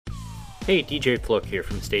Hey, DJ Flook here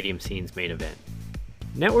from Stadium Scene's main event.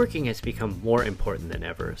 Networking has become more important than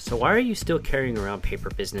ever, so why are you still carrying around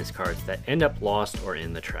paper business cards that end up lost or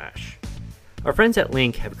in the trash? Our friends at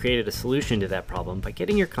Link have created a solution to that problem by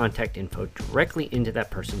getting your contact info directly into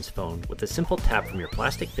that person's phone with a simple tap from your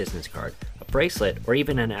plastic business card, a bracelet, or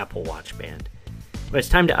even an Apple Watch band. When it's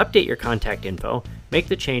time to update your contact info, make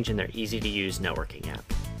the change in their easy-to-use networking app.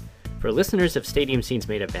 For listeners of Stadium Scene's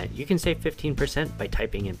main event, you can save 15% by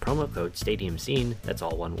typing in promo code STADIUMSCENE, that's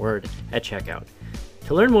all one word, at checkout.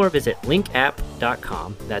 To learn more, visit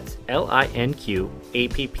linkapp.com, that's linqapp.com.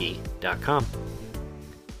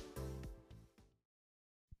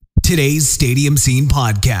 Today's Stadium Scene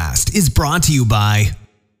podcast is brought to you by...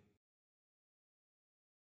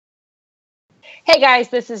 Hey guys,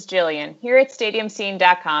 this is Jillian. Here at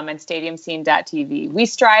StadiumScene.com and StadiumScene.tv, we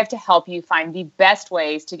strive to help you find the best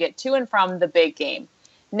ways to get to and from the big game.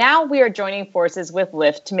 Now we are joining forces with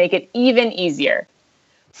Lyft to make it even easier.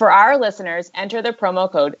 For our listeners, enter the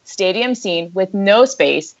promo code StadiumScene with no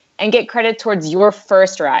space and get credit towards your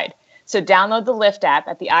first ride. So download the Lyft app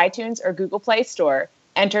at the iTunes or Google Play Store,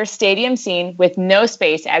 enter Stadium Scene with no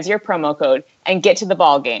space as your promo code, and get to the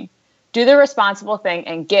ball game. Do the responsible thing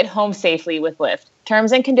and get home safely with Lyft.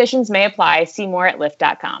 Terms and conditions may apply. See more at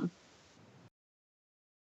Lyft.com.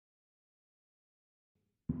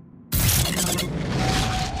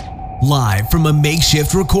 Live from a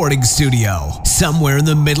makeshift recording studio somewhere in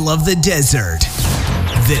the middle of the desert,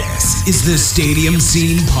 this is the Stadium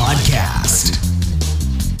Scene Podcast.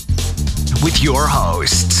 With your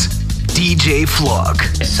hosts, DJ Flook.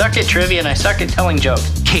 I suck at trivia and I suck at telling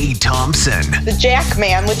jokes. Kate Thompson. The Jack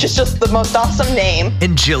Man, which is just the most awesome name.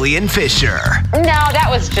 And Jillian Fisher. No, that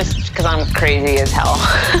was just because I'm crazy as hell.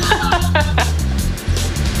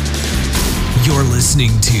 You're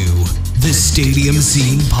listening to the Stadium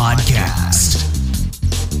Scene Podcast.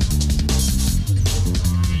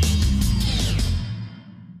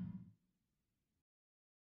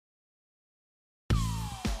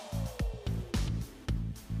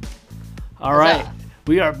 All right,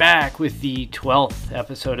 we are back with the 12th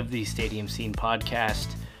episode of the Stadium Scene Podcast.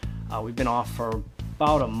 We've been off for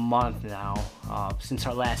about a month now since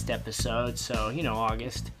our last episode, so,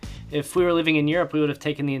 August. If we were living in Europe, we would have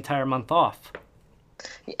taken the entire month off.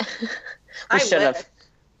 Yeah. We should have.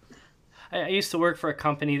 I used to work for a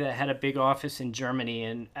company that had a big office in Germany,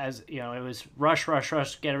 and as it was rush,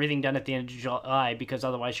 get everything done at the end of July, because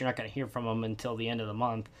otherwise you're not going to hear from them until the end of the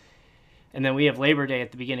month. And then we have Labor Day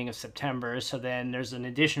at the beginning of September, so then there's an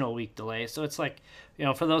additional week delay. So it's like,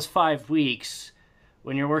 for those 5 weeks,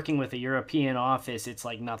 when you're working with a European office, it's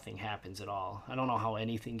like nothing happens at all. I don't know how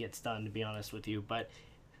anything gets done, to be honest with you, but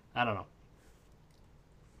I don't know.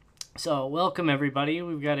 So welcome, everybody.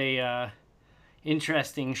 We've got a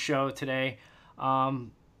interesting show today. I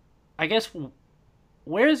guess,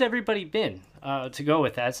 where has everybody been, to go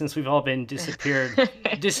with that, since we've all been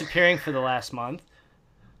disappearing for the last month?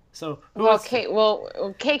 So, Kate,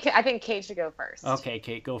 I think Kate should go first. Okay,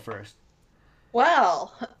 Kate, go first.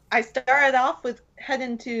 Well, I started off with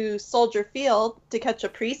heading to Soldier Field to catch a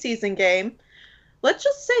preseason game. Let's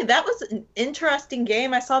just say that was an interesting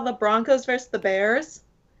game. I saw the Broncos versus the Bears.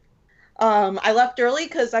 I left early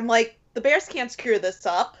because I'm like, the Bears can't screw this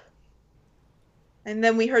up. And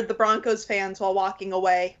then we heard the Broncos fans while walking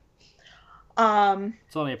away.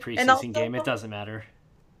 It's only a preseason game. It doesn't matter.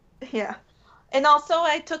 Yeah. And also,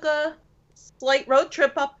 I took a slight road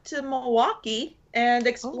trip up to Milwaukee and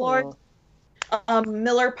explored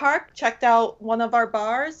Miller Park, checked out one of our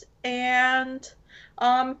bars, and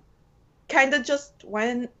kind of just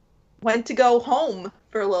went to go home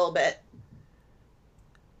for a little bit.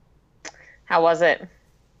 How was it?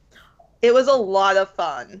 It was a lot of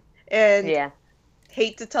fun. And yeah.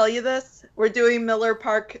 Hate to tell you this, we're doing Miller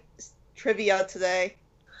Park trivia today.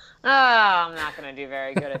 Oh, I'm not going to do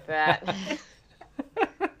very good at that.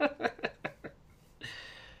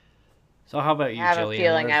 So how about you, Jillian? I have a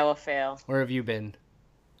feeling I will fail. Where have you been?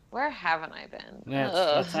 Where haven't I been?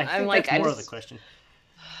 I think that's more of the question.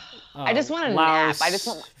 I just want a Laos, nap. I just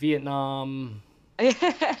want Vietnam.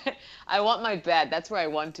 I want my bed. That's where I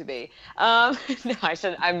want to be. No,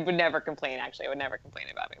 I would never complain. Actually, I would never complain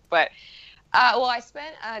about it. But I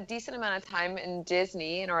spent a decent amount of time in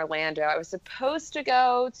Disney in Orlando. I was supposed to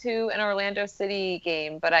go to an Orlando City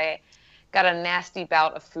game, but I got a nasty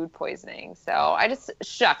bout of food poisoning. So I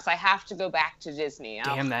have to go back to Disney.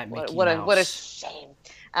 Damn that Mickey what Mouse. a shame.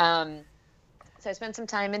 So I spent some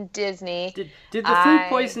time in Disney. Did the food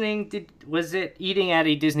poisoning, was it eating at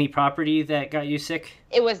a Disney property that got you sick?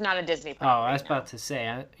 It was not a Disney property. Oh, I was about to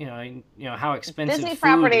say, how expensive Disney food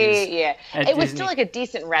property, is. yeah. It was still like a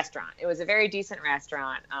decent restaurant. It was a very decent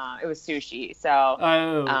restaurant. It was sushi, so.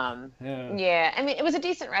 Yeah. I mean, it was a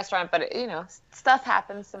decent restaurant, but stuff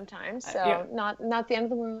happens sometimes, so not the end of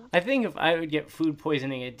the world. I think if I would get food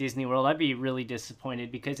poisoning at Disney World, I'd be really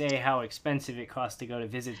disappointed because how expensive it costs to go to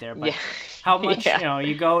visit there, but how much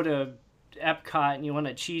you go to Epcot and you want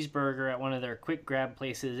a cheeseburger at one of their quick grab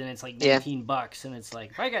places and it's like $19, and it's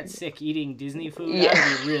like, if I got sick eating Disney food,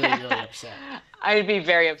 I'd be really, really upset. I'd be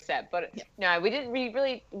very upset, but no, we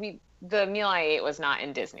didn't the meal I ate was not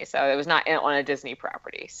in Disney, so it was not on a Disney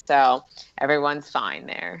property, so everyone's fine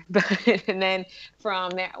there. And then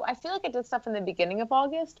from there, I feel like I did stuff in the beginning of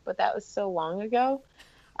August, but that was so long ago.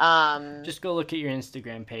 Just go look at your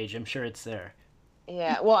Instagram page. I'm sure it's there.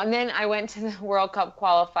 Yeah, well, and then I went to the World Cup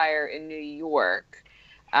qualifier in New York,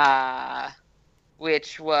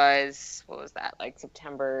 which was, what was that, like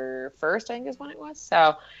September 1st, I think is when it was.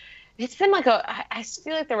 So it's been like I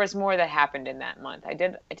feel like there was more that happened in that month. I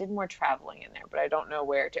did more traveling in there, but I don't know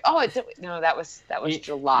where to. Oh, that was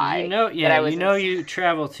July. You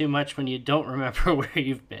travel too much when you don't remember where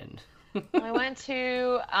you've been. I went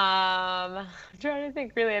to, I'm trying to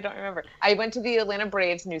think, really, I don't remember. I went to the Atlanta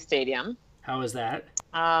Braves new stadium. How was that?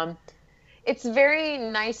 It's very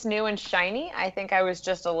nice, new, and shiny. I think I was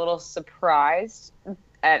just a little surprised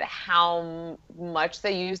at how much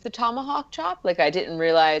they used the tomahawk chop. Like, I didn't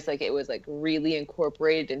realize, like, it was, like, really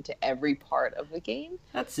incorporated into every part of the game.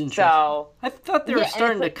 That's interesting. So, I thought they were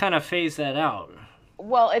starting to kind of phase that out.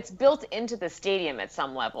 Well, it's built into the stadium at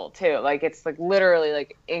some level, too. Like, it's, like, literally,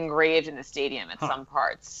 like, engraved in the stadium at some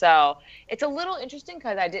parts. So, it's a little interesting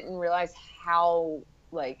because I didn't realize how...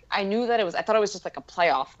 Like, I knew that I thought it was just like a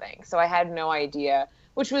playoff thing. So I had no idea,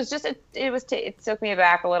 which was just, it took me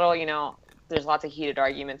aback a little, there's lots of heated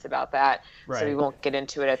arguments about that. Right. So we won't get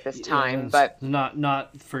into it at this time, but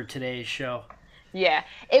not for today's show. Yeah,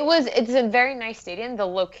 it's a very nice stadium. The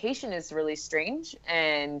location is really strange.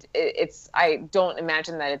 And I don't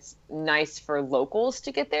imagine that it's nice for locals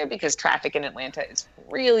to get there because traffic in Atlanta is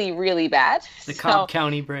really, really bad. The Cobb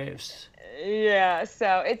County Braves. Yeah.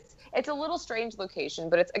 So it's a little strange location,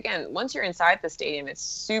 but it's, again, once you're inside the stadium, it's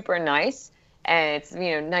super nice, and it's,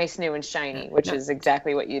 nice, new, and shiny, which is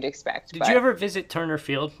exactly what you'd expect. Did you ever visit Turner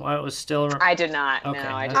Field while it was still around? I did not. Okay. No,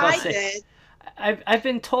 I did not. I did. I've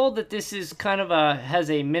been told that this is kind of has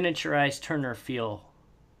a miniaturized Turner Field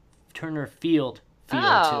feel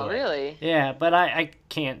to it. Really? Yeah, but I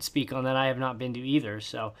can't speak on that. I have not been to either,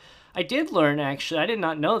 so... I did learn, actually, I did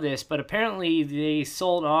not know this, but apparently they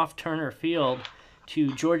sold off Turner Field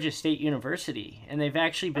to Georgia State University, and they've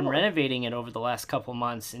actually been renovating it over the last couple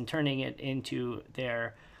months and turning it into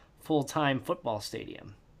their full-time football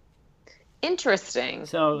stadium. Interesting.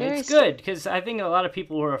 So it's good, because I think a lot of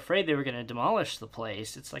people were afraid they were going to demolish the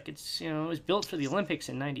place. It's like, it was built for the Olympics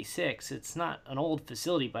in '96. It's not an old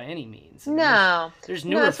facility by any means. No. There's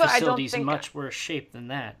newer facilities in much worse shape than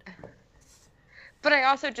that. But I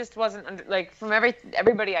also just wasn't, from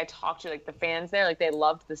everybody I talked to, like, the fans there, like, they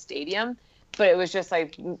loved the stadium. But it was just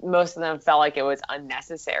like most of them felt like it was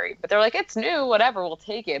unnecessary. But they're like, it's new, whatever, we'll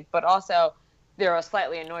take it. But also, they were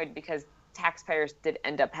slightly annoyed because taxpayers did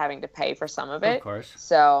end up having to pay for some of it. Of course.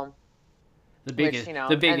 So the biggest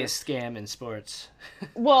scam in sports.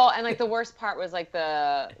 Well, and like the worst part was like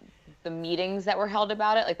the meetings that were held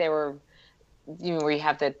about it. Like they were, where you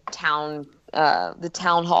have the town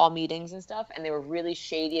hall meetings and stuff, and they were really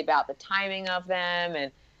shady about the timing of them,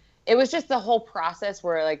 and it was just the whole process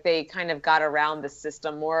where like they kind of got around the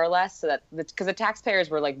system more or less, so that because the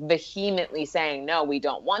taxpayers were like vehemently saying, no, we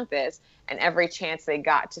don't want this. And every chance they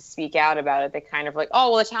got to speak out about it, they kind of like,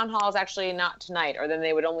 oh, well, the town hall is actually not tonight. Or then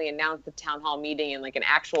they would only announce the town hall meeting in like an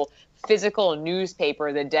actual physical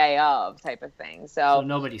newspaper the day of type of thing. So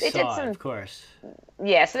nobody saw it, of course.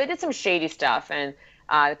 Yeah, so they did some shady stuff, and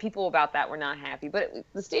the people about that were not happy. But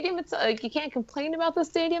the stadium, it's like you can't complain about the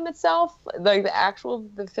stadium itself, like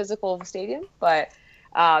the physical stadium. But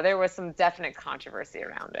there was some definite controversy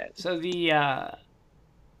around it. So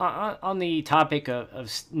on the topic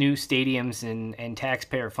of new stadiums and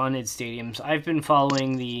taxpayer-funded stadiums, I've been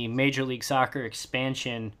following the Major League Soccer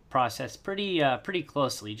expansion process pretty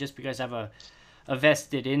closely, just because I have a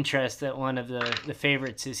vested interest that one of the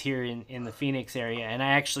favorites is here in the Phoenix area, and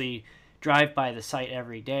I actually drive by the site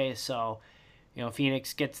every day. So,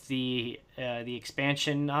 Phoenix gets the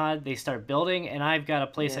expansion nod, they start building, and I've got a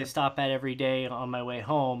place I stop at every day on my way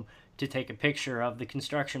home to take a picture of the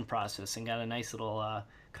construction process, and got a nice little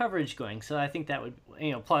coverage going. So I think that would,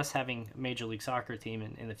 plus having a Major League Soccer team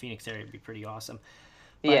in the Phoenix area would be pretty awesome.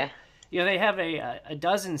 But, they have a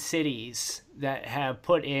dozen cities that have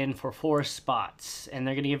put in for 4 spots, and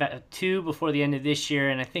they're going to give out 2 before the end of this year,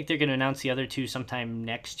 and I think they're going to announce the other 2 sometime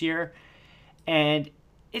next year. And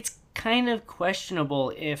it's kind of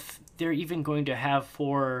questionable if they're even going to have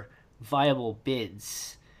 4 viable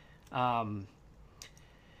bids. And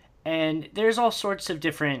there's all sorts of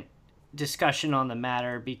different discussion on the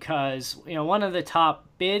matter because, one of the top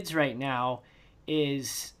bids right now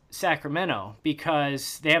is Sacramento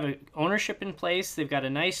because they have ownership in place. They've got a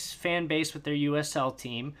nice fan base with their USL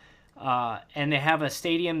team, and they have a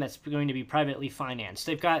stadium that's going to be privately financed.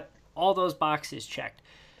 They've got all those boxes checked.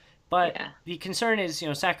 But the concern is,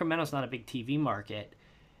 Sacramento's not a big TV market,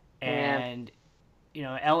 and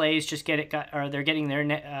LA's just they're getting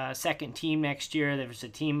their second team next year. There's a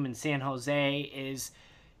team in San Jose.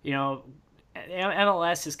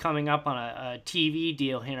 MLS is coming up on a TV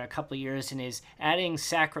deal here in a couple of years, and is adding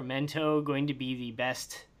Sacramento going to be the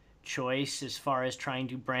best choice as far as trying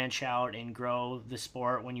to branch out and grow the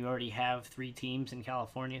sport when you already have 3 teams in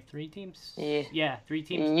California? 3 teams? Yeah, 3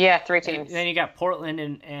 teams. Yeah, 3 teams. And then you got Portland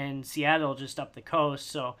and Seattle just up the coast.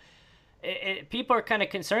 So people are kind of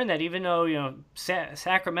concerned that even though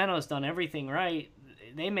Sacramento's done everything right,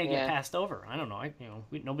 they may get passed over. I don't know.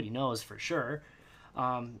 Nobody knows for sure.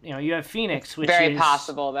 You have Phoenix, which very is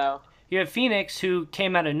possible though. You have Phoenix, who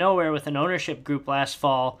came out of nowhere with an ownership group last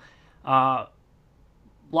fall,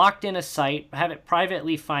 locked in a site, have it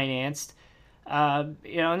privately financed, and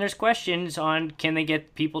there's questions on can they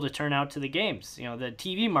get people to turn out to the games. The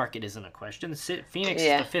TV market isn't a question. Phoenix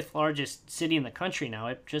is the 5th largest city in the country now.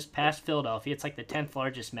 It just passed Philadelphia. It's like the 10th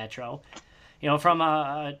largest metro. From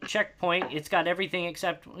a checkpoint, it's got everything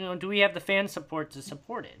except, do we have the fan support to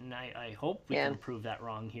support it? And I hope we can prove that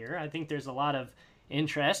wrong here. I think there's a lot of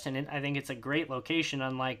interest, and I think it's a great location,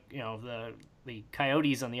 unlike, the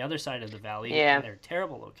Coyotes on the other side of the valley. They're a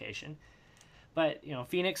terrible location. But,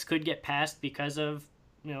 Phoenix could get passed because of,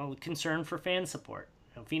 concern for fan support.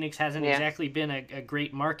 Phoenix hasn't exactly been a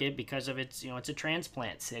great market because of its, it's a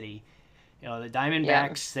transplant city. The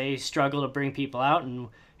Diamondbacks, they struggle to bring people out, and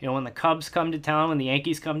when the Cubs come to town, when the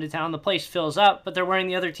Yankees come to town, the place fills up, but they're wearing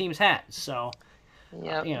the other team's hats. So,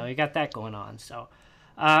 you got that going on. So,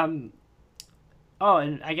 and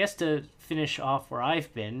I guess to finish off where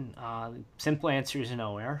I've been, simple answer is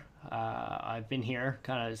nowhere. I've been here,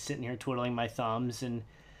 kind of sitting here twiddling my thumbs and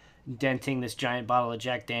denting this giant bottle of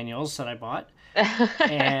Jack Daniels that I bought.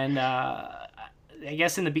 And I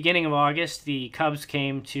guess in the beginning of August, the Cubs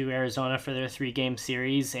came to Arizona for their 3-game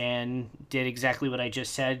series and did exactly what I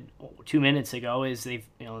just said 2 minutes ago. Is they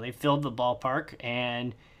filled the ballpark,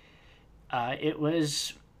 and it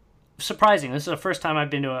was surprising. This is the first time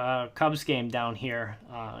I've been to a Cubs game down here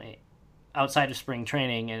outside of spring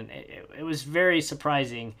training, and it was very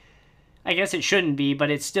surprising. I guess it shouldn't be,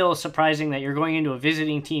 but it's still surprising that you're going into a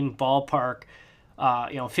visiting team ballpark,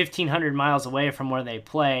 1,500 miles away from where they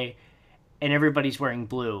play, and everybody's wearing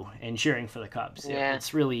blue and cheering for the Cubs.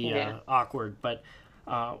 It's really awkward, but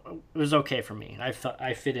it was okay for me.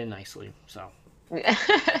 I fit in nicely. So,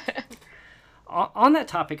 on that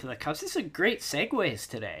topic of the Cubs, this is a great segues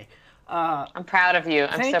today. I'm proud of you.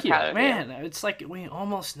 I'm so proud of you. Man, it's like we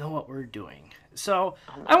almost know what we're doing. So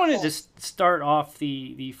I wanted to start off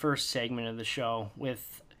the first segment of the show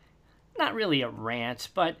with not really a rant,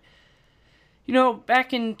 but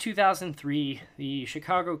back in 2003, the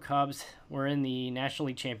Chicago Cubs were in the National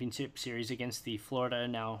League Championship Series against the Florida,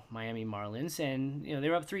 now Miami Marlins, and they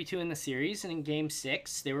were up 3-2 in the series, and in Game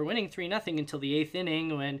 6, they were winning 3-0 until the 8th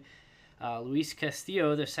inning when Luis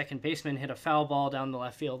Castillo, the second baseman, hit a foul ball down the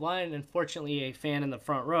left field line, and unfortunately a fan in the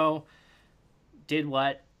front row did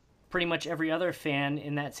what pretty much every other fan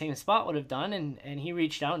in that same spot would have done, and he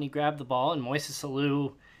reached out and he grabbed the ball, and Moises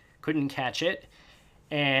Alou couldn't catch it,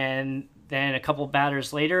 and then a couple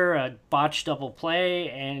batters later, a botched double play,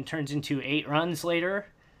 and it turns into 8 runs later.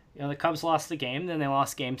 The Cubs lost the game. Then they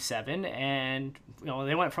lost Game 7, and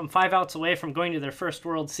they went from 5 outs away from going to their first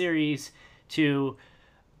World Series to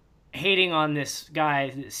hating on this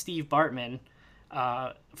guy, Steve Bartman,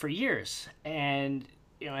 for years. And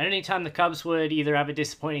at any time the Cubs would either have a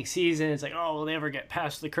disappointing season, it's like, oh, will they ever get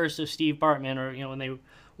past the curse of Steve Bartman? Or when they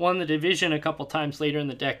won the division a couple times later in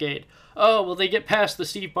the decade, oh, will they get past the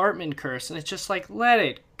Steve Bartman curse? And it's just like, let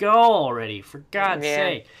it go already, for God's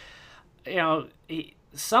sake.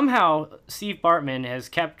 Somehow Steve Bartman has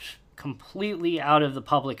kept completely out of the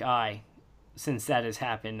public eye since that has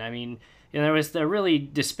happened. I mean, there was the really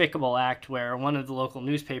despicable act where one of the local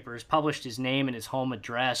newspapers published his name and his home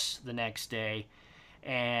address the next day,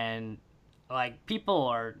 and Like, people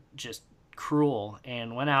are just cruel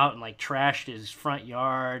and went out and like trashed his front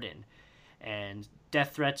yard and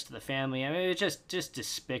death threats to the family. I mean, it's just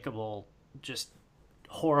despicable, just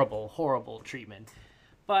horrible treatment.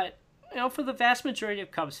 But for the vast majority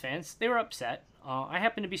of Cubs fans, they were upset. I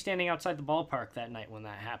happened to be standing outside the ballpark that night when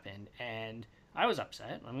that happened, and I was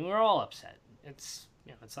upset. I mean, we were all upset. It's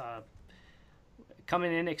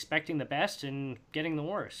coming in expecting the best and getting the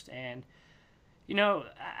worst. And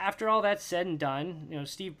after all that's said and done,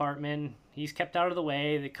 Steve Bartman, he's kept out of the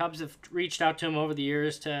way. The Cubs have reached out to him over the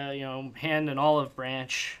years to hand an olive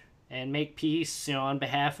branch and make peace, on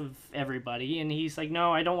behalf of everybody. And he's like,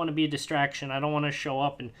 no, I don't want to be a distraction. I don't want to show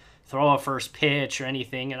up and throw a first pitch or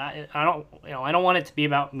anything. And I don't want it to be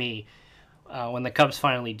about me when the Cubs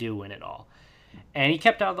finally do win it all. And he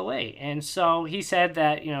kept out of the way. And so he said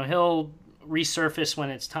that, he'll resurface when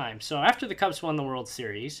it's time. So after the Cubs won the World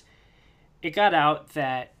Series, it got out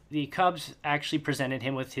that the Cubs actually presented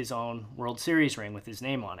him with his own World Series ring with his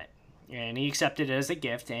name on it. And he accepted it as a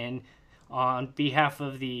gift, and on behalf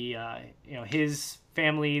of the, his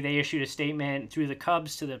family, they issued a statement through the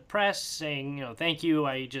Cubs to the press saying, thank you,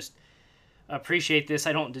 I just appreciate this.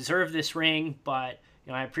 I don't deserve this ring, but,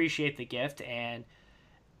 I appreciate the gift, and,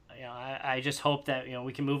 I just hope that,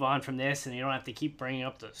 we can move on from this, and you don't have to keep bringing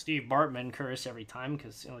up the Steve Bartman curse every time,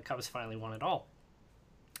 because, the Cubs finally won it all.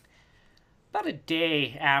 About a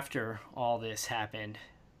day after all this happened,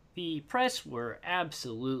 the press were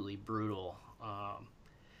absolutely brutal.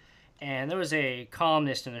 And there was a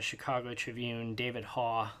columnist in the Chicago Tribune, David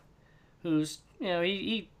Haw, who's,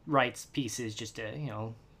 he writes pieces just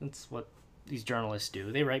to, that's what these journalists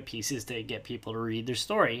do. They write pieces to get people to read their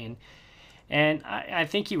story. And I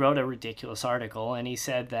think he wrote a ridiculous article, and he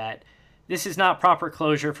said that this is not proper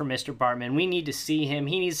closure for Mr. Bartman. We need to see him.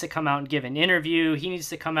 He needs to come out and give an interview. He needs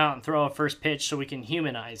to come out and throw a first pitch so we can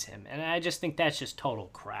humanize him. And I just think that's just total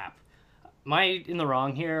crap. Am I in the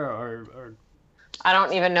wrong here, or I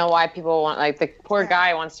don't even know why people want, like, the poor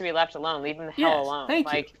guy wants to be left alone. Leave him the hell alone.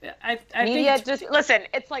 Thank you. I media think just listen.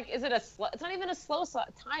 It's like, it's not even a slow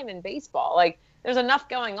time in baseball. Like, there's enough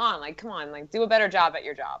going on. Like, come on, like, do a better job at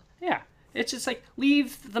your job. Yeah, it's just like,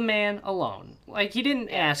 leave the man alone. Like, he didn't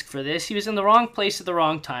ask for this. He was in the wrong place at the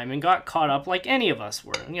wrong time and got caught up like any of us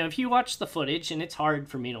were. If you watch the footage, and it's hard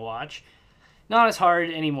for me to watch, not as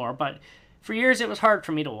hard anymore, but for years, it was hard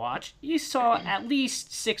for me to watch. You saw at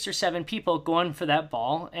least 6 or 7 people going for that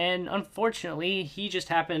ball, and unfortunately, he just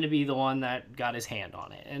happened to be the one that got his hand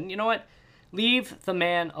on it. And you know what? Leave the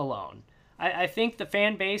man alone. I think the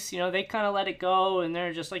fan base, they kind of let it go, and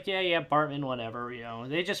they're just like, yeah, Bartman, whatever.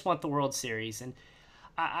 They just want the World Series. And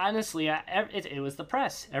honestly, it was the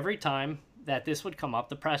press. Every time that this would come up,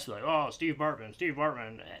 the press was like, oh, Steve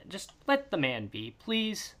Bartman. Just let the man be,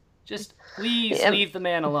 please. Just please leave the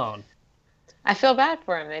man alone. I feel bad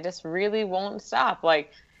for him. They just really won't stop.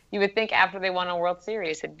 Like, you would think after they won a World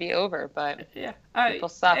Series, it'd be over, but people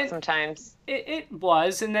suck sometimes. It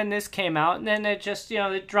was, and then this came out, and then it just,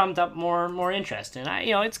 it drummed up more interest. And,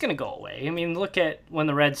 it's going to go away. I mean, look at when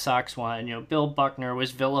the Red Sox won. Bill Buckner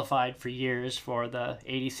was vilified for years for the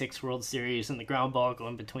 86 World Series and the ground ball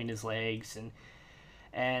going between his legs.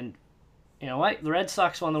 And you know what? The Red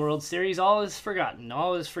Sox won the World Series. All is forgotten.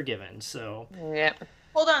 All is forgiven. So. Yep.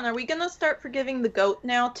 Hold on, are we gonna start forgiving the GOAT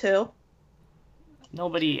now too?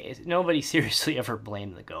 Nobody seriously ever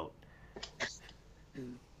blamed the GOAT.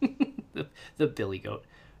 the Billy Goat.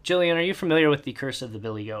 Jillian, are you familiar with the curse of the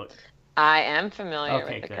Billy Goat? I am familiar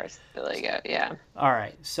with the curse of the Billy Goat, yeah. All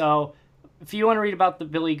right, so if you want to read about the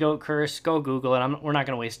Billy Goat curse, go Google it. We're not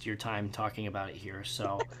going to waste your time talking about it here,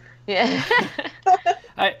 so. Yeah.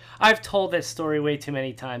 I've told this story way too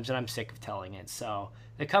many times, and I'm sick of telling it, so.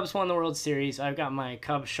 The Cubs won the World Series. I've got my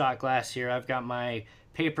Cubs shot glass here. I've got my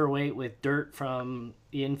paperweight with dirt from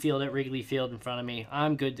the infield at Wrigley Field in front of me.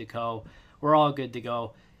 I'm good to go. We're all good to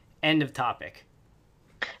go. End of topic.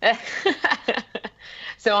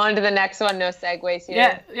 So on to the next one. No segues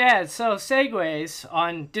here. Yeah. So segues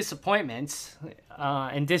on disappointments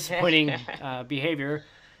and disappointing behavior.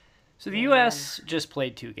 So the U.S. just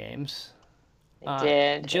played 2 games.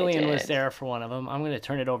 Jillian was there for one of them. I'm going to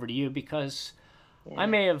turn it over to you because I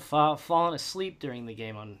may have fallen asleep during the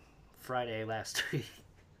game on Friday last week.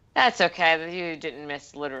 That's okay. You didn't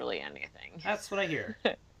miss literally anything. That's what I hear.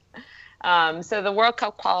 So the World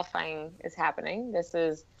Cup qualifying is happening. They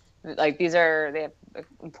have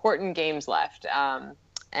important games left.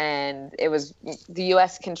 And it was, the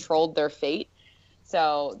U.S. controlled their fate.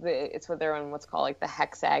 So it's what they're on what's called like the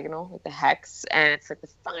hexagonal, like the hex. And it's like the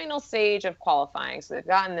final stage of qualifying. So they've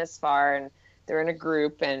gotten this far and they're in a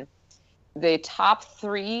group, and the top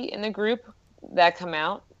 3 in the group that come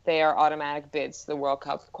out they are automatic bids to the World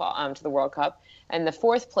Cup. And the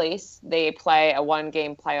 4th place, they play a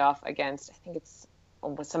 1-game playoff against, I think it's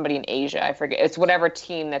somebody in Asia. I forget. It's whatever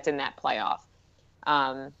team that's in that playoff.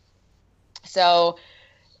 So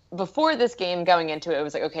before this game going into it, it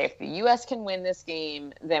was like, okay, if the U.S. can win this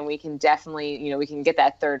game, then we can definitely, we can get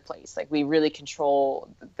that 3rd place. Like, we really control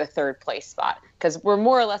the 3rd place spot, because we're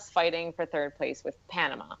more or less fighting for 3rd place with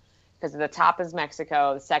Panama, because the top is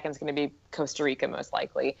Mexico. The 2nd's going to be Costa Rica, most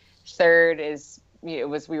likely. 3rd is, we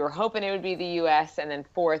were hoping it would be the U.S., and then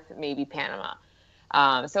 4th, maybe Panama.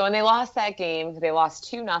 So when they lost that game, they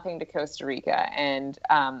lost 2-0 to Costa Rica. And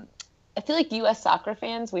I feel like U.S. soccer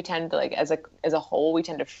fans, we tend to, like, as a whole, we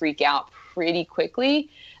tend to freak out pretty quickly.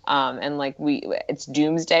 And like it's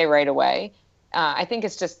doomsday right away. I think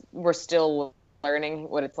it's just, we're still learning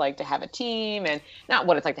what it's like to have a team, and not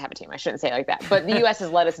what it's like to have a team. I shouldn't say it like that, but the U.S.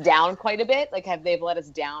 has let us down quite a bit. They've let us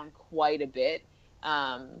down quite a bit.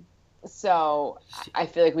 So I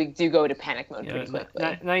feel like we do go to panic mode pretty quickly.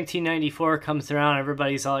 1994 comes around,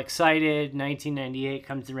 everybody's all excited. 1998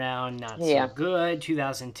 comes around, not so good.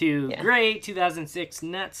 2002, great. 2006,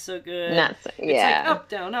 not so good. It's like up,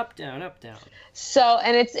 down, up, down, up, down. So,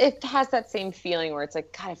 and it has that same feeling where it's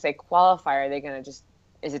like, God, if they qualify, are they going to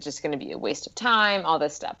is it just going to be a waste of time? All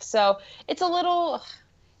this stuff. So it's a little...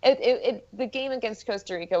 the game against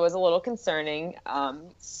Costa Rica was a little concerning.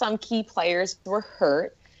 Some key players were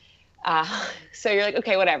hurt. So you're like,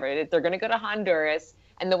 okay, whatever. They're going to go to Honduras.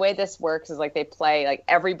 And the way this works is like they play, like,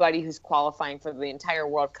 everybody who's qualifying for the entire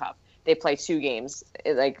World Cup, they play 2 games,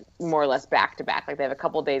 like, more or less back to back. Like, they have a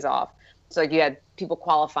couple of days off. So like you had people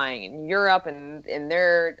qualifying in Europe and in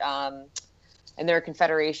their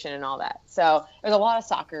confederation and all that. So there's a lot of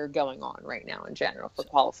soccer going on right now in general for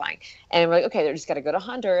qualifying. And we're like, okay, they're just got to go to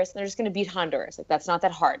Honduras, and they're just going to beat Honduras. Like, that's not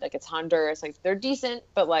that hard. Like, it's Honduras. Like, they're decent,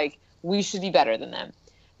 but, like, we should be better than them.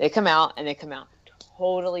 They come out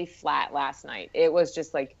totally flat last night. It was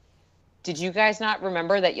just like, did you guys not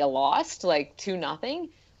remember that you lost, like, 2-0?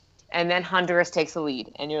 And then Honduras takes the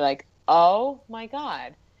lead, and you're like, oh my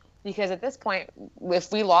God. Because at this point,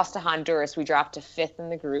 if we lost to Honduras, we dropped to 5th in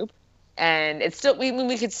the group. And it's still,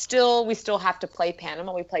 we still have to play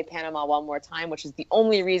Panama. We play Panama one more time, which is the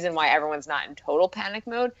only reason why everyone's not in total panic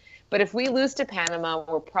mode. But if we lose to Panama,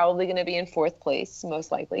 we're probably going to be in 4th place, most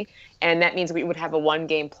likely. And that means we would have a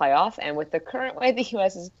 1-game playoff. And with the current way the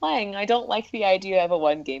U.S. is playing, I don't like the idea of a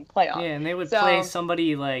 1-game playoff. Yeah, and they would play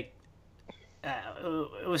somebody like,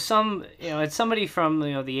 it was it's somebody from,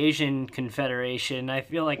 the Asian Confederation. I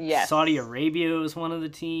feel like Saudi Arabia was one of the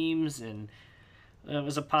teams, and it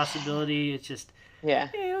was a possibility. It's just,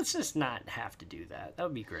 let's just not have to do that. That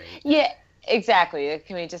would be great. Yeah. Exactly.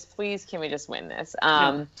 Can we just win this?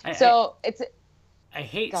 I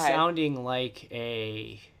hate sounding like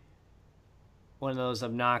one of those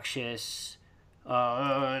obnoxious,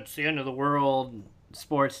 it's the end of the world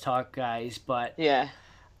sports talk guys, but to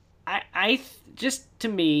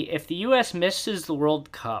me, if the U.S. misses the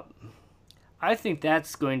World Cup, I think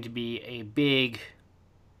that's going to be a big,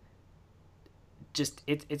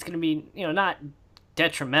 it's going to be, not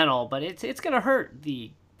detrimental, but it's going to hurt the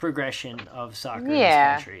progression of soccer in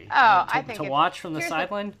this country. I think to watch from the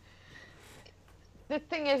sideline. The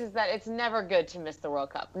thing is that it's never good to miss the World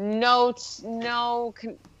Cup. No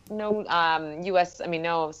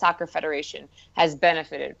soccer federation has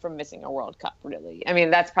benefited from missing a World Cup, really. I mean,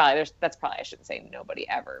 that's probably I shouldn't say nobody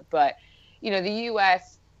ever, but the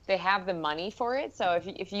U.S., they have the money for it. So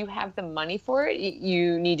if you have the money for it,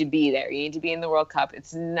 you need to be there. You need to be in the World Cup.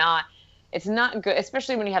 It's not good,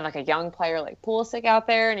 especially when you have like a young player like Pulisic out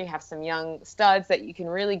there, and you have some young studs that you can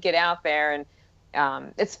really get out there. And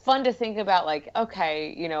it's fun to think about, like,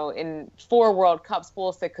 okay, in 4 World Cups,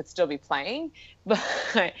 Pulisic could still be playing,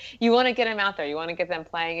 but you want to get him out there. You want to get them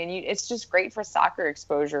playing, and it's just great for soccer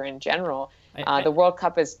exposure in general. The World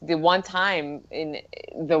Cup is the one time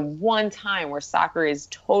where soccer is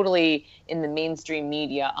totally in the mainstream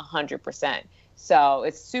media 100%. So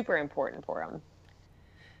it's super important for them.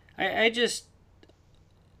 I just,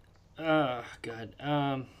 oh God,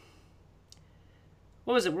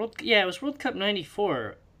 what was it? It was World Cup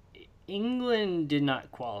 '94. England did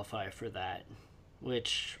not qualify for that,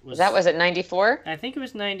 which was at '94. I think it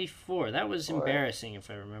was '94. That was embarrassing,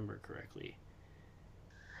 if I remember correctly.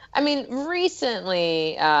 I mean,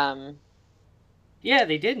 recently,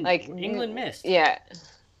 they didn't. Like, England missed. Yeah.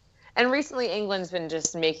 And recently, England's been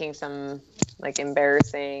just making some, like,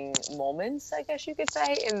 embarrassing moments, I guess you could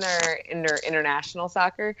say, in their international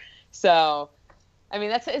soccer. So, I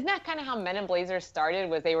mean, isn't that kind of how Men in Blazers started?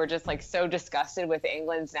 Was they were just, like, so disgusted with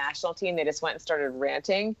England's national team, they just went and started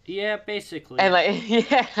ranting. Yeah, basically. And,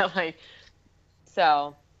 like,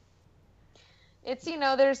 so It's,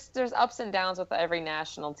 there's ups and downs with every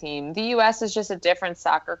national team. The U.S. is just a different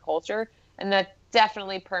soccer culture, and that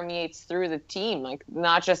definitely permeates through the team. Like,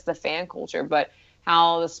 not just the fan culture, but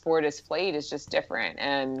how the sport is played is just different.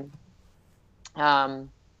 And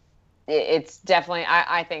it's definitely,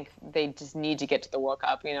 I think they just need to get to the World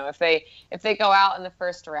Cup. If they go out in the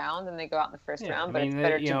first round, then they go out in the first round. But it's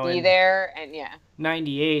better to be there. And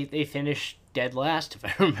 '98 they finished dead last, if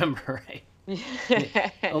I remember right. And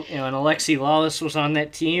Alexi Lawless was on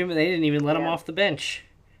that team. They didn't even let him off the bench.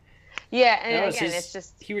 Yeah, and again, it's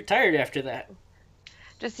just he retired after that.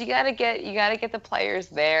 Just you gotta get the players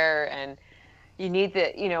there, and you need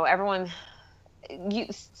everyone.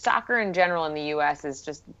 Soccer in general in the U.S. is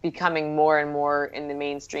just becoming more and more in the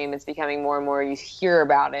mainstream. It's becoming more and more, you hear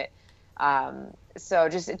about it. So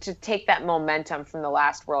just to take that momentum from the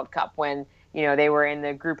last World Cup when, they were in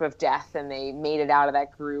the group of death and they made it out of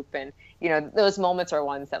that group. And, those moments are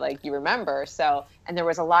ones that, like, you remember. So, and there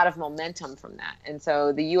was a lot of momentum from that. And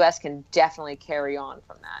so the U.S. can definitely carry on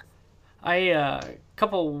from that. A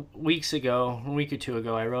couple weeks ago, a week or two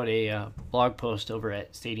ago, I wrote a blog post over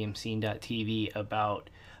at stadiumscene.tv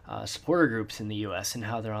about supporter groups in the U.S. and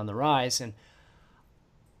how they're on the rise. And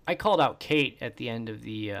I called out Kate at the end of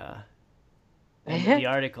the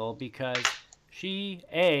article because she,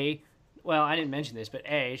 well, I didn't mention this, but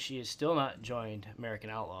she has still not joined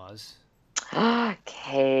American Outlaws.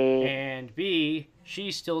 Okay. And B,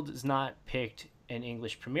 she still does not picked an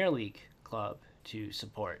English Premier League club to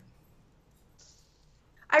support.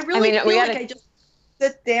 I really feel like I just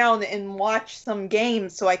sit down and watch some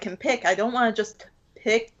games so I can pick. I don't want to just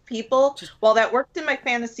pick people. Well, that worked in my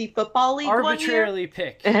fantasy football league arbitrarily one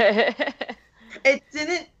year. Pick.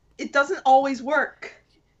 It doesn't always work.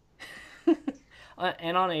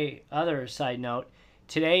 And on a other side note,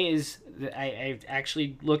 today is, I've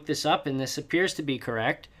actually looked this up and this appears to be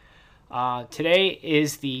correct. Today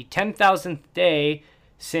is the 10,000th day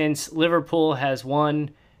since Liverpool has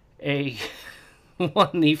won the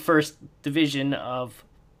first division of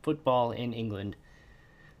football in England.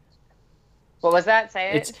 What was that?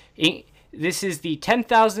 Say it. This is the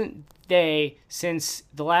 10,000th day since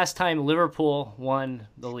the last time Liverpool won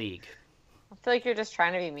the league. I feel like you're just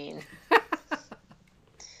trying to be mean.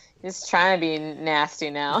 He's trying to be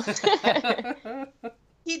nasty now.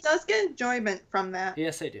 He does get enjoyment from that.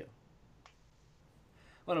 Yes, I do.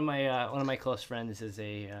 One of my close friends is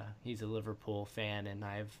he's a Liverpool fan, and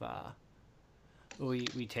we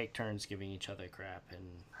take turns giving each other crap. And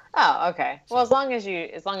oh, okay. Well, as long as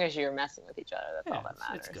you're messing with each other, that's all that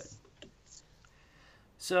matters. It's good.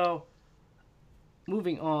 So,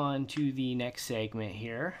 moving on to the next segment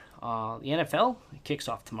here, the NFL kicks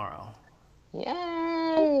off tomorrow.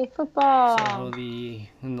 Yay, football! So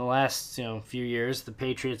in the last few years, the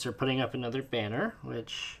Patriots are putting up another banner,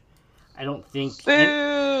 which I don't think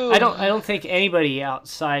I don't think anybody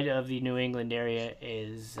outside of the New England area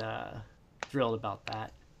is thrilled about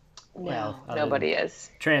that. No, well, nobody is.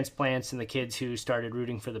 Transplants and the kids who started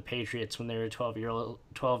rooting for the Patriots when they were 12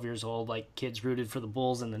 years old, like kids rooted for the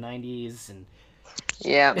Bulls in the 90s and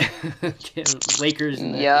Lakers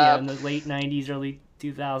in the late 90s, early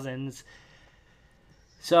 2000s.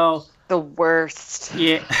 So the worst.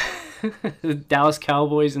 Yeah. The Dallas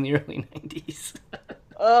Cowboys in the early 90s.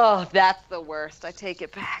 Oh, that's the worst. I take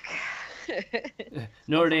it back.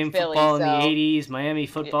 Notre Dame football in the 80s, Miami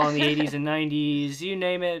football in the 80s and 90s, you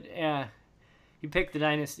name it. Yeah. You pick the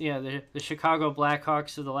dynasty, the Chicago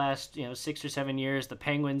Blackhawks of the last, 6 or 7 years, the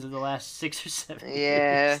Penguins of the last 6 or 7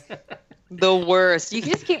 years. Yeah. The worst. You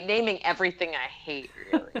just keep naming everything I hate,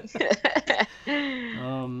 really.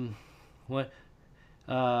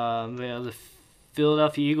 The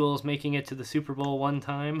Philadelphia Eagles making it to the Super Bowl one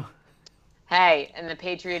time. Hey, and the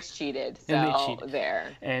Patriots cheated, so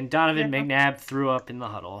there. And Donovan McNabb threw up in the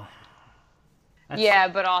huddle.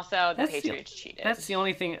 But also the Patriots cheated. That's the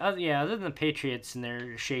only thing, other than the Patriots and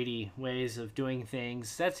their shady ways of doing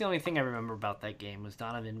things, that's the only thing I remember about that game was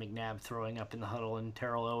Donovan McNabb throwing up in the huddle and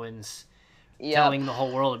Terrell Owens telling the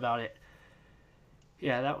whole world about it.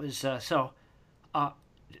 Yeah, that was, so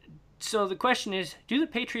the question is, do the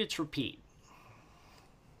Patriots repeat?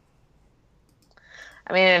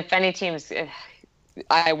 I mean, if any teams,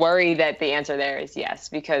 I worry that the answer there is yes,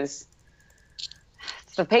 because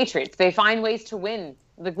it's the Patriots. They find ways to win.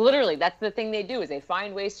 Like, literally, that's the thing they do, is they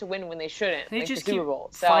find ways to win when they shouldn't. They just the keep Super Bowl.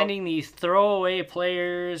 finding these throwaway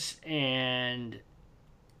players and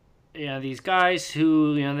these guys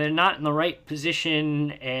who, they're not in the right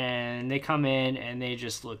position and they come in and they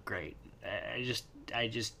just look great.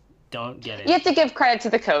 don't get it. You have to give credit to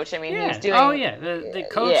the coach. I mean, he's doing. Oh yeah, the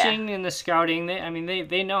coaching and the scouting.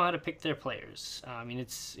 They know how to pick their players. I mean,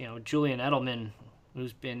 it's Julian Edelman,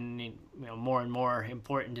 who's been more and more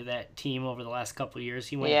important to that team over the last couple of years.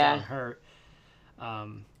 He went down hurt.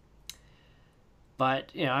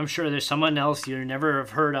 But I'm sure there's someone else you never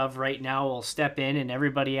have heard of right now will step in, and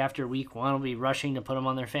everybody after week 1 will be rushing to put them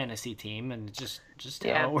on their fantasy team, and it's just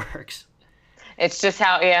how it works. It's just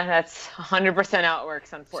how, that's 100% how it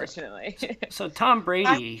works, unfortunately. So Tom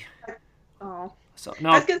Brady. I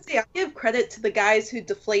was going to say, I give credit to the guys who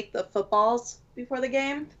deflate the footballs before the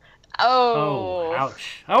game. Oh,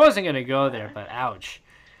 ouch. I wasn't going to go there, but ouch.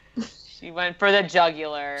 She went for the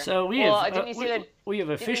jugular. So we have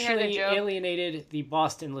officially alienated the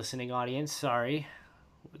Boston listening audience. Sorry.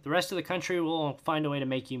 The rest of the country will find a way to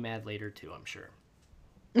make you mad later, too, I'm sure.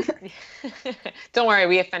 Don't worry,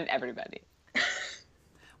 we offend everybody.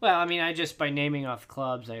 Well, I mean, by naming off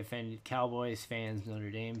clubs, I offended Cowboys fans,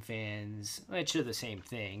 Notre Dame fans. It's the same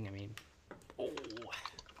thing. I mean,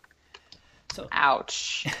 So,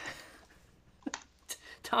 ouch.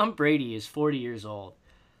 Tom Brady is 40 years old.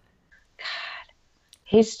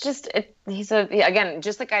 He's again,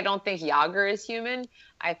 just like I don't think Yager is human,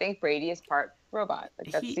 I think Brady is part robot.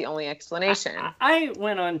 Like that's the only explanation. I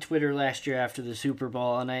went on Twitter last year after the Super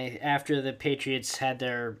Bowl, and after the Patriots had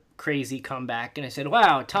their crazy comeback, and I said,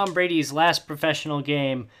 wow, Tom Brady's last professional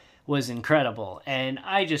game was incredible. And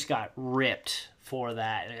I just got ripped for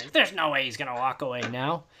that. There's no way he's going to walk away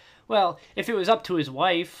now. Well, if it was up to his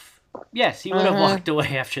wife, yes, he would have walked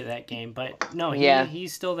away after that game. But no,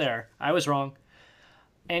 he's still there. I was wrong.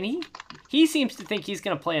 And he seems to think he's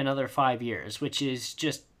going to play another 5 years, which is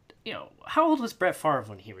just, how old was Brett Favre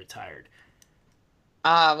when he retired?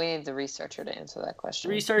 We need the researcher to answer that question.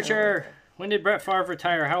 Researcher, when did Brett Favre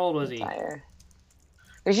retire? How old was he? Our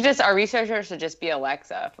researcher should just be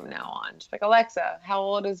Alexa from now on. Just like, Alexa, how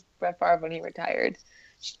old is Brett Favre when he retired?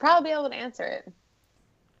 She'd probably be able to answer it.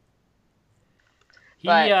 He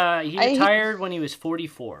retired when he was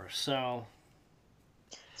 44, so...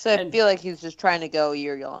 So I feel like he's just trying to go a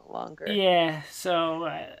year longer. Yeah, so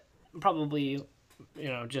probably,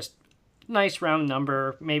 just nice round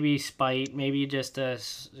number. Maybe spite. Maybe just a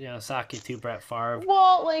sock it to Brett Favre.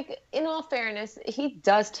 Well, in all fairness, he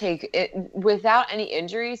does take it without any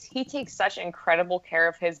injuries. He takes such incredible care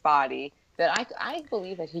of his body that I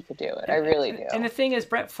believe that he could do it. I really do. And the thing is,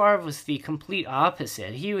 Brett Favre was the complete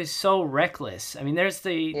opposite. He was so reckless. I mean, there's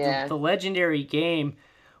the legendary game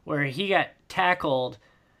where he got tackled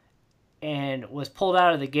and was pulled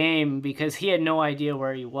out of the game because he had no idea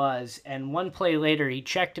where he was. And one play later, he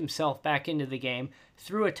checked himself back into the game,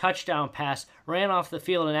 threw a touchdown pass, ran off the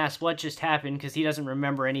field, and asked what just happened because he doesn't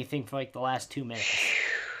remember anything for the last 2 minutes.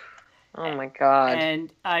 Oh, my God.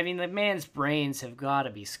 And, I mean, the man's brains have got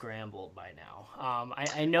to be scrambled by now.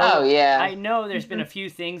 I know. Oh, yeah. I know there's been a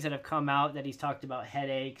few things that have come out that he's talked about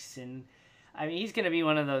headaches. And, I mean, he's going to be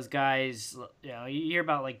one of those guys, you hear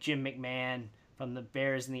about, Jim McMahon from the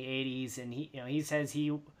Bears in the 80s, and he says he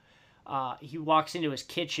walks into his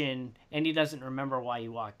kitchen and he doesn't remember why he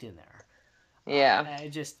walked in there. Yeah.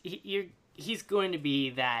 He's going to be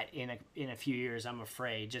that in a few years, I'm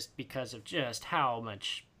afraid, just because of just how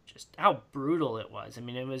brutal it was. I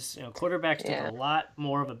mean, it was quarterbacks took a lot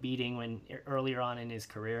more of a beating earlier on in his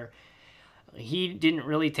career. He didn't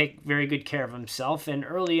really take very good care of himself, and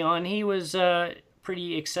early on he was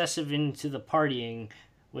pretty excessive into the partying,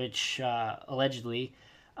 which allegedly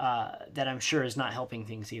that I'm sure is not helping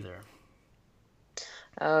things either.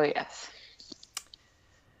 Oh, yes.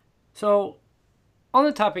 So, on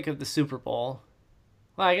the topic of the Super Bowl,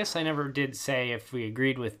 well, I guess I never did say if we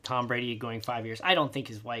agreed with Tom Brady going 5 years. I don't think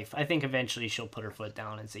his wife. I think eventually she'll put her foot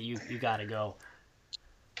down and say, you got to go.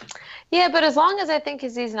 Yeah, but as long as I think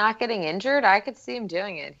he's not getting injured, I could see him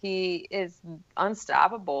doing it. He is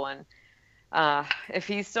unstoppable, and if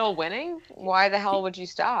he's still winning, why the hell would you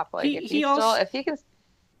stop? If he can.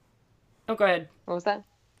 Oh, go ahead. What was that?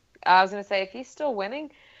 I was gonna say if he's still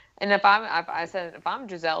winning, and if I'm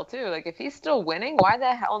Giselle too, if he's still winning, why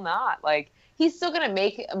the hell not? He's still gonna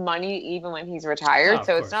make money even when he's retired.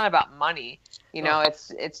 So it's not about money,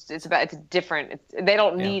 it's different. They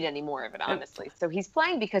don't need any more of it, honestly. So he's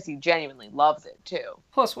playing because he genuinely loves it too.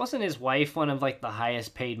 Plus, wasn't his wife one of the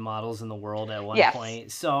highest paid models in the world at one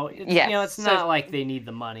point? So it's not like they need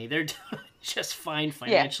the money. They're doing just fine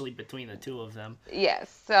financially between the two of them.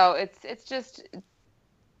 Yes. So it's just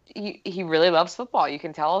he really loves football. You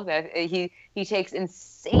can tell that he takes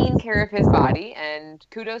insane care of his body, and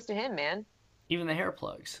kudos to him, man. Even the hair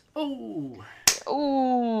plugs. Oh.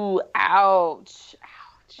 Ooh, ouch.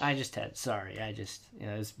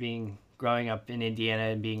 Growing up in Indiana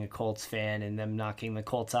and being a Colts fan and them knocking the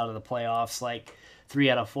Colts out of the playoffs like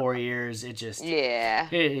 3 out of 4 years, just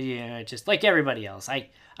like everybody else. I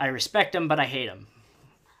respect them, but I hate them.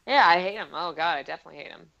 Yeah, I hate them. Oh God, I definitely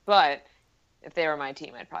hate them. But if they were my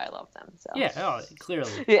team, I'd probably love them. So. Yeah,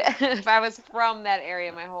 clearly. Yeah, if I was from that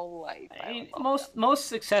area my whole life. Most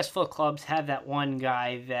successful clubs have that one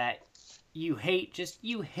guy that you hate,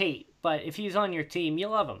 but if he's on your team, you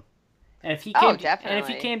love him. And if he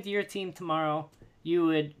came to your team tomorrow, you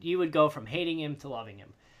would go from hating him to loving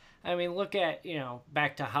him. I mean, look at,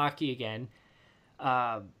 back to hockey again.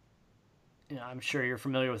 I'm sure you're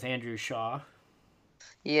familiar with Andrew Shaw.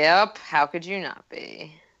 Yep. How could you not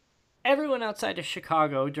be? Everyone outside of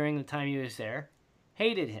Chicago during the time he was there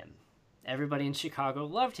hated him. Everybody in Chicago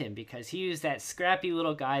loved him because he was that scrappy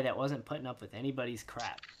little guy that wasn't putting up with anybody's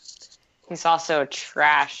crap. He's also a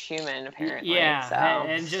trash human, apparently. Yeah, so.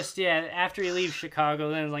 And just, after he leaves Chicago,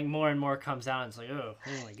 then, like, more and more comes out, and it's like, oh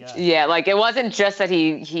my God. Yeah, like, it wasn't just that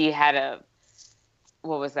he had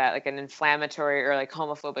what was that, like, an inflammatory or, like,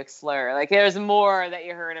 homophobic slur. Like, there's more that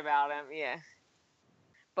you heard about him, yeah.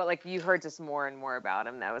 But, like, you heard just more and more about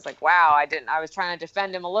him. That was like, wow, I was trying to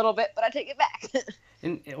defend him a little bit, but I take it back.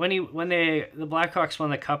 And when the Blackhawks won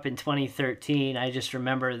the Cup in 2013, I just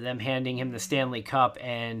remember them handing him the Stanley Cup,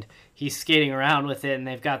 and he's skating around with it, and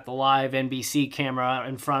they've got the live NBC camera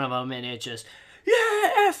in front of him, and it just,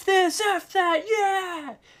 yeah, F this, F that,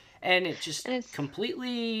 yeah! And it just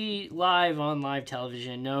completely live on live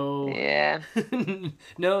television. No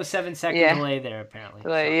 7-second delay there,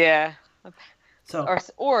 apparently. Yeah. So,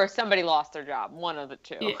 or somebody lost their job. One of the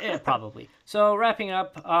two. Yeah, probably. So wrapping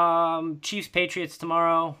up, Chiefs Patriots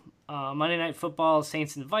tomorrow. Monday Night Football,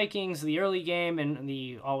 Saints and Vikings, the early game, and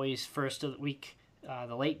the always first of the week,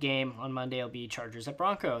 the late game on Monday will be Chargers at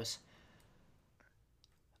Broncos.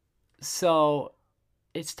 So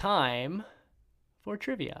it's time for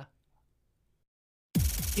trivia.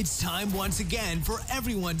 It's time once again for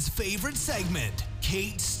everyone's favorite segment,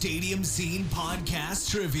 Kate's Stadium Scene Podcast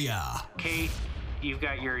Trivia. Kate, you've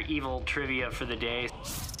got your evil trivia for the day.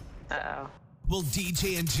 Uh-oh. Will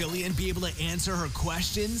DJ and Jillian be able to answer her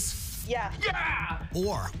questions? Yeah. Yeah!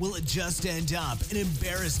 Or will it just end up in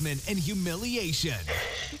embarrassment and humiliation?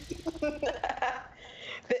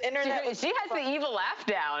 The internet. She has the evil laugh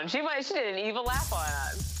down. She did an evil laugh on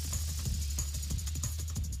us.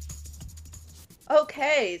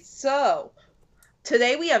 Okay, so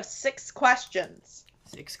today we have 6 questions.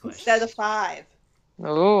 6 questions. Instead of 5.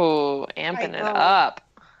 Ooh, amping it up.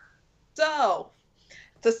 So,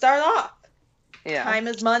 to start off, yeah. Time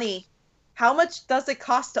is money. How much does it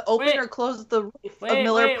cost to open or close the roof of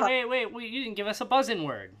Miller Park? Wait, you didn't give us a buzz-in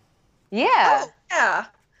word. Yeah. Oh, yeah.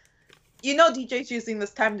 You know DJ's using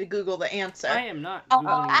this time to Google the answer. I am not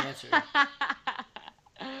Googling the answer.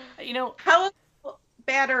 How about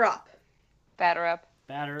batter up? Batter up.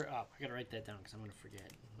 Batter up. I gotta write that down because I'm gonna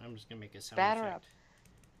forget. I'm just gonna make a sound batter effect. Up.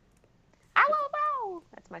 Ow, ow, ow.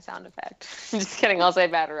 That's my sound effect. I'm just kidding. I'll say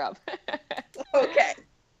batter up. Okay.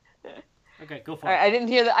 Okay, go for it. I didn't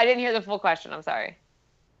hear the full question. I'm sorry.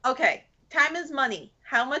 Okay. Time is money.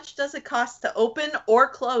 How much does it cost to open or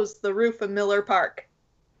close the roof of Miller Park?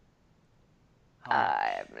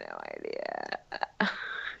 I have no idea.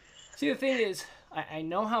 See, the thing is, I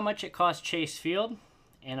know how much it costs Chase Field,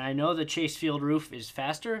 and I know the Chase Field roof is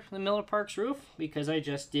faster than Miller Park's roof because I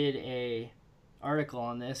just did a article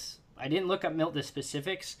on this. I didn't look up the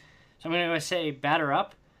specifics, so I'm going to say batter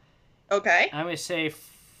up. Okay. I'm going to say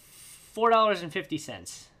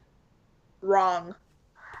 $4.50. Wrong.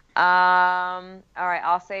 All right,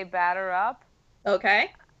 I'll say batter up. Okay.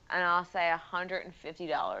 And I'll say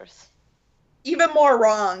 $150. Even more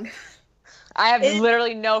wrong. I have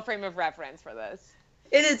literally no frame of reference for this.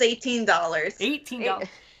 It is $18. $18.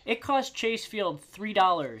 It cost Chase Field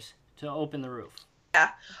 $3 to open the roof.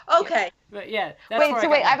 Yeah. Okay. But yeah. Wait,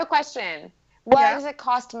 I have a question. Why does it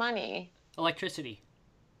cost money? Electricity.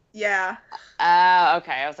 Yeah.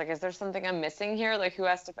 Okay. I was like, is there something I'm missing here? Like, who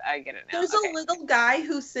has to... I get it now. There's a little guy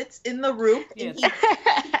who sits in the roof. Yeah,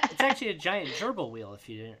 it's actually a giant gerbil wheel, if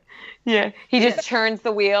you didn't... Yeah. He just turns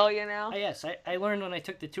the wheel, you know? Yes. I learned when I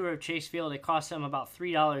took the tour of Chase Field, it cost them about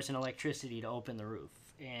 $3 in electricity to open the roof.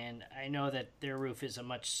 And I know that their roof is a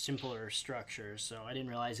much simpler structure, so I didn't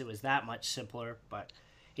realize it was that much simpler. But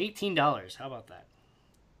 $18, how about that?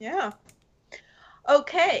 Yeah.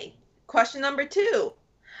 Okay. Question number 2.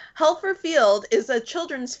 Helfer Field is a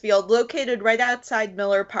children's field located right outside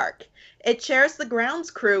Miller Park. It shares the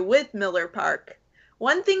grounds crew with Miller Park.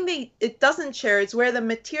 One thing it doesn't share is where the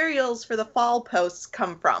materials for the fall posts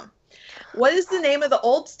come from. What is the name of the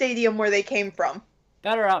old stadium where they came from?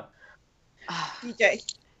 Batter up. DJ.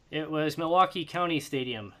 It was Milwaukee County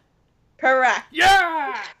Stadium. Correct.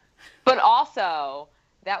 Yeah! But also,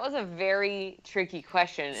 that was a very tricky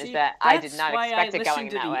question. See, is that I did not expect it going that way. That's why I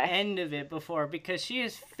listened to the end of it before, because she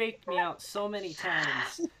has faked me out so many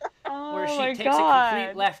times. Where she takes a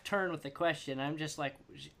complete left turn with the question. I'm just like,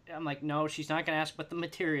 no, she's not going to ask what the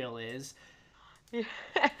material is.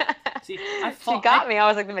 See, she got me. I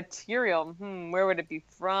was like, the material. Where would it be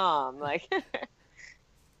from? Like.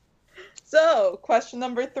 So, question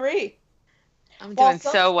number 3. I'm doing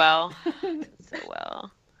so well. So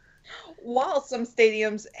well. While some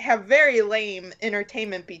stadiums have very lame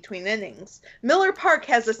entertainment between innings, Miller Park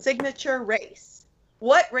has a signature race.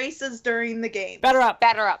 What races during the game? Batter up.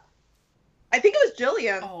 Batter up. I think it was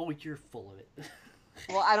Jillian. Oh, you're full of it.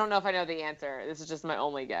 Well, I don't know if I know the answer. This is just my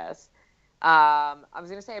only guess. I was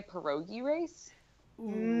going to say a pierogi race.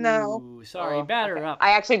 No. Ooh, sorry, batter up.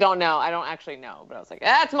 I actually don't know. I don't actually know, but I was like,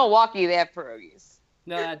 that's Milwaukee. They have pierogies.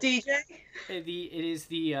 No, DJ? It is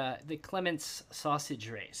the Clements sausage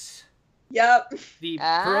race. Yep. The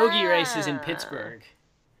pierogi race is in Pittsburgh.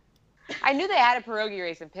 I knew they had a pierogi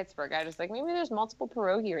race in Pittsburgh. I was like, maybe there's multiple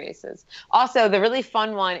pierogi races. Also, the really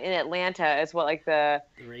fun one in Atlanta is where the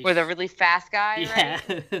really fast guy, yeah.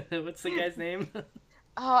 right? What's the guy's name?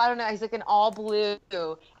 Oh, I don't know. He's like in all blue,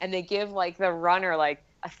 and they give like the runner like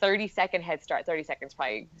a 30-second head start. 30 seconds,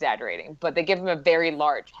 probably exaggerating, but they give him a very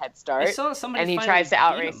large head start. I saw somebody and he tries to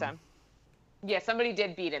outrace him. Yeah, somebody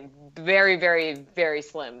did beat him. Very, very, very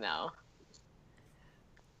slim though.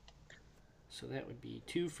 So that would be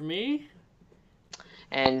 2 for me.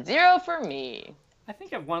 And 0 for me. I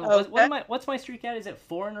think I've won. Okay. What's my streak at? Is it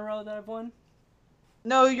 4 in a row that I've won?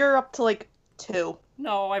 No, you're up to like 2.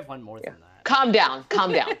 No, I've won more than that. Calm down.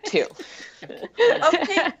 2.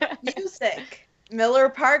 Okay, music. Miller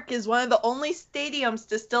Park is one of the only stadiums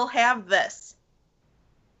to still have this.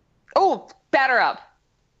 Oh, batter up.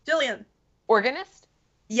 Jillian. Organist?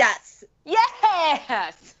 Yes.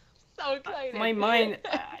 Yes! So excited. My mind,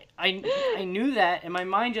 I knew that, and my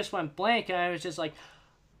mind just went blank, and I was just like,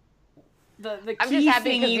 the I'm key just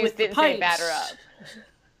happy thingy you with the didn't say pipes. batter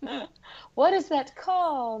up. What is that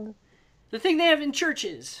called? The thing they have in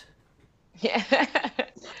churches. Yeah.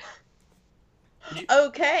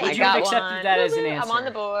 Okay. Would you have accepted that as an answer? I'm on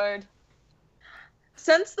the board.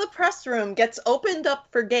 Since the press room gets opened up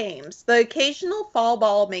for games, the occasional foul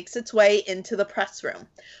ball makes its way into the press room.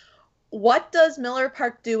 What does Miller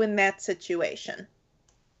Park do in that situation?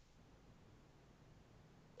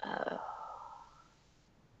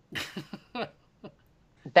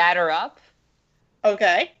 Batter up.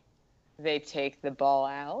 Okay. They take the ball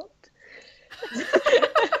out.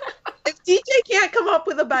 If DJ can't come up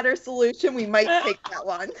with a better solution, we might take that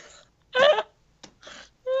one.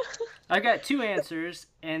 I've got 2 answers,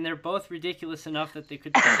 and they're both ridiculous enough that they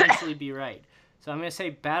could potentially be right. So I'm going to say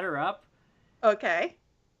batter up. Okay.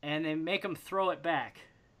 And then make them throw it back.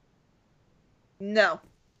 No.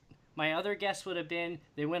 My other guess would have been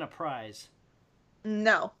they win a prize.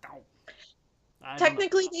 No.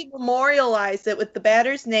 Technically, they memorialize it with the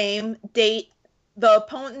batter's name, date, the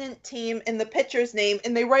opponent team, and the pitcher's name,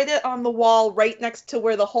 and they write it on the wall right next to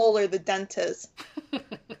where the hole or the dent is.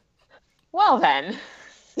 Well, then.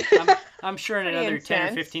 I'm sure in another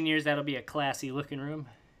 10 or 15 years that'll be a classy looking room.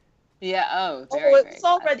 Yeah, it's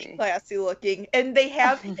already classy looking. And they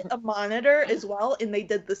have a monitor as well, and they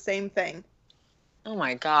did the same thing. Oh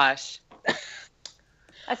my gosh.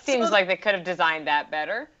 That seems like they could have designed that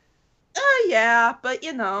better. Yeah, but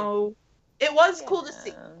you know, it was cool to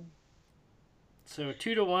see. So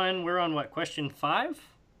 2-1, we're on what, question 5?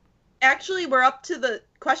 Actually, we're up to the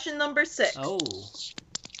question number 6. Oh.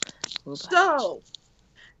 So,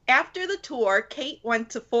 after the tour, Kate went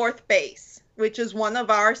to 4th base, which is one of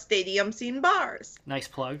our Stadium Scene bars. Nice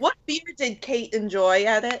plug. What beer did Kate enjoy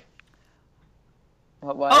at it?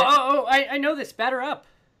 What? Oh, I know this. Batter up.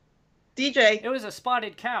 DJ. It was a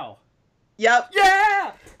spotted cow. Yep.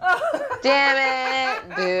 Yeah! Damn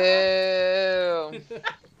it! Boo.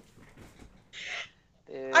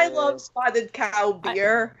 I love spotted cow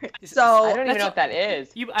beer. I don't even know what that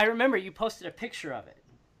is. I remember you posted a picture of it.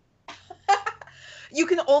 You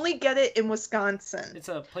can only get it in Wisconsin. It's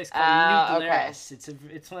a place called New Glarus. Okay.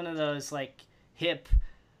 It's one of those like hip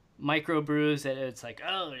microbrews that it's like,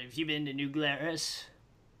 oh, have you been to New Glarus?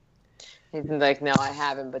 He's like, no, I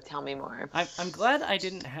haven't, but tell me more. I'm glad I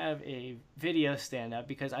didn't have a video stand up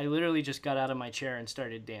because I literally just got out of my chair and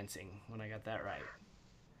started dancing when I got that right.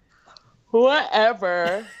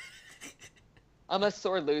 Whatever. I'm a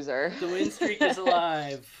sore loser. The win streak is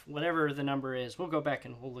alive. Whatever the number is. We'll go back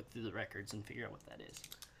and we'll look through the records and figure out what that is.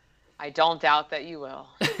 I don't doubt that you will.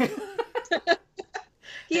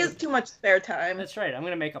 He has too much spare time. That's right. I'm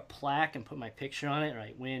gonna make a plaque and put my picture on it.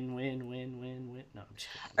 Right, win. No, I'm just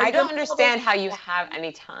kidding. I don't understand how you have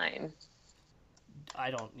any time. I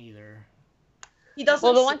don't either. He doesn't.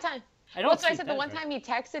 Well, the one time. I don't. That's what I said. The one time he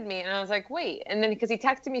texted me, and I was like, wait. And then because he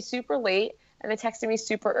texted me super late, and then texted me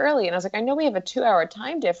super early, and I was like, I know we have a 2-hour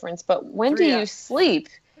time difference, but when do you sleep?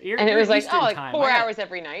 And it was like, Eastern like time. 4 hours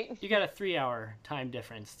every night. You got a 3-hour time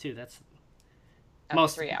difference too. That's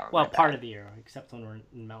most 3 hour. Well, part of the year, except when we're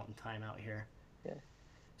in mountain time out here. Yeah.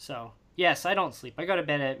 So yes, I don't sleep. I go to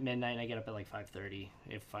bed at midnight, and I get up at like 5:30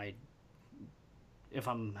 if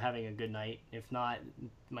I'm having a good night. If not, it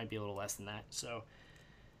might be a little less than that. So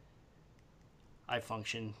I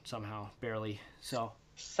function somehow, barely. So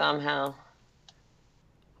somehow.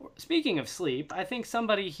 Speaking of sleep, I think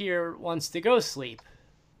somebody here wants to go sleep.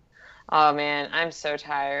 Oh man, I'm so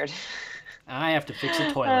tired. I have to fix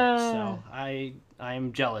a toilet, so I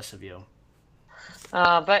am jealous of you.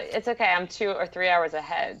 But it's okay. I'm 2 or 3 hours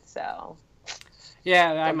ahead, so.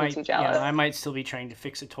 Yeah, I might still be trying to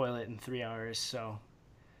fix a toilet in 3 hours, so.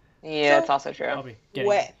 Yeah, that's also true. I'll be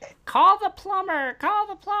getting... Call the plumber!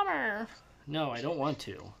 No, I don't want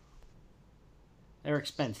to. They're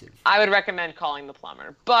expensive. I would recommend calling the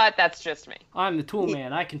plumber, but that's just me. I'm the tool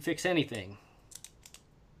man. I can fix anything.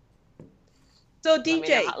 So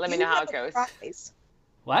DJ, let me know how it goes. Prize.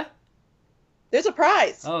 What? There's a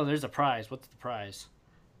prize. Oh, there's a prize. What's the prize?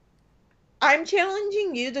 I'm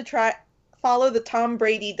challenging you to follow the Tom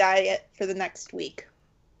Brady diet for the next week.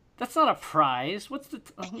 That's not a prize. What's the...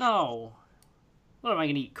 no. What, am I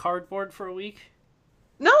going to eat cardboard for a week?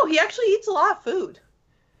 No, he actually eats a lot of food.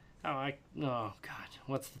 Oh, God.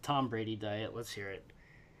 What's the Tom Brady diet? Let's hear it.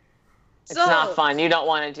 It's not fun. You don't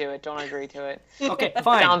want to do it. Don't agree to it. Okay,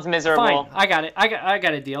 fine. Sounds miserable. Fine. I got it. I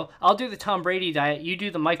got a deal. I'll do the Tom Brady diet. You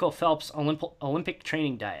do the Michael Phelps Olympic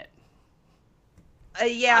training diet.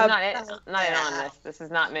 Yeah. I'm not in on this. This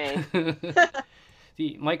is not me.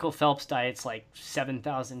 The Michael Phelps diet's like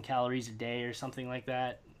 7,000 calories a day or something like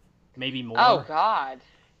that. Maybe more. Oh, God.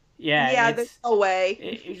 Yeah, there's no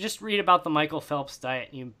way. You just read about the Michael Phelps diet,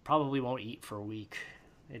 and you probably won't eat for a week.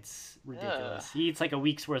 It's ridiculous. Ugh. He eats like a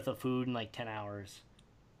week's worth of food in like 10 hours.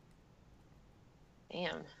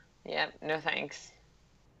 Damn. Yeah, no thanks.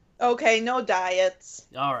 Okay, no diets.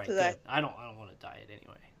 All right, good. I don't want to diet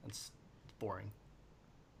anyway. It's boring.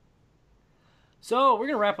 So we're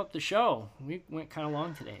going to wrap up the show. We went kind of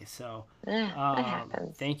long today, so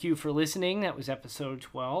thank you for listening. That was episode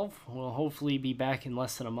 12. We'll hopefully be back in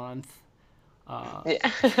less than a month.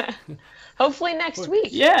 Hopefully next week.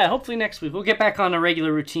 Yeah, hopefully next week. We'll get back on a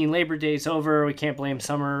regular routine. Labor Day's over. We can't blame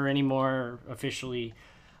summer anymore officially.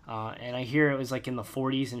 And I hear it was like in the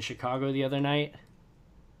 40s in Chicago the other night.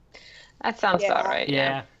 That sounds about right.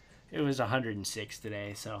 Yeah. It was 106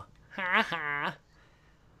 today, so.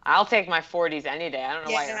 I'll take my 40s any day. I don't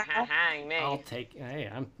know why you're ha-haing me.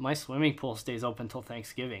 My swimming pool stays open till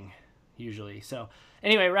Thanksgiving, usually. So,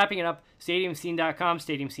 anyway, wrapping it up, stadiumscene.com,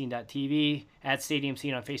 stadiumscene.tv, at Stadium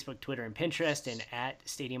Scene on Facebook, Twitter, and Pinterest, and at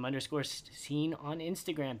stadium_scene on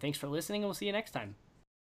Instagram. Thanks for listening, and we'll see you next time.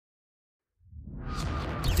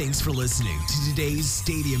 Thanks for listening to today's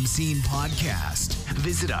Stadium Scene podcast.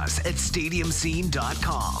 Visit us at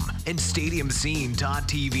stadiumscene.com and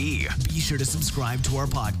stadiumscene.tv. Be sure to subscribe to our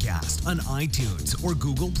podcast on iTunes or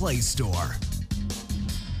Google Play Store.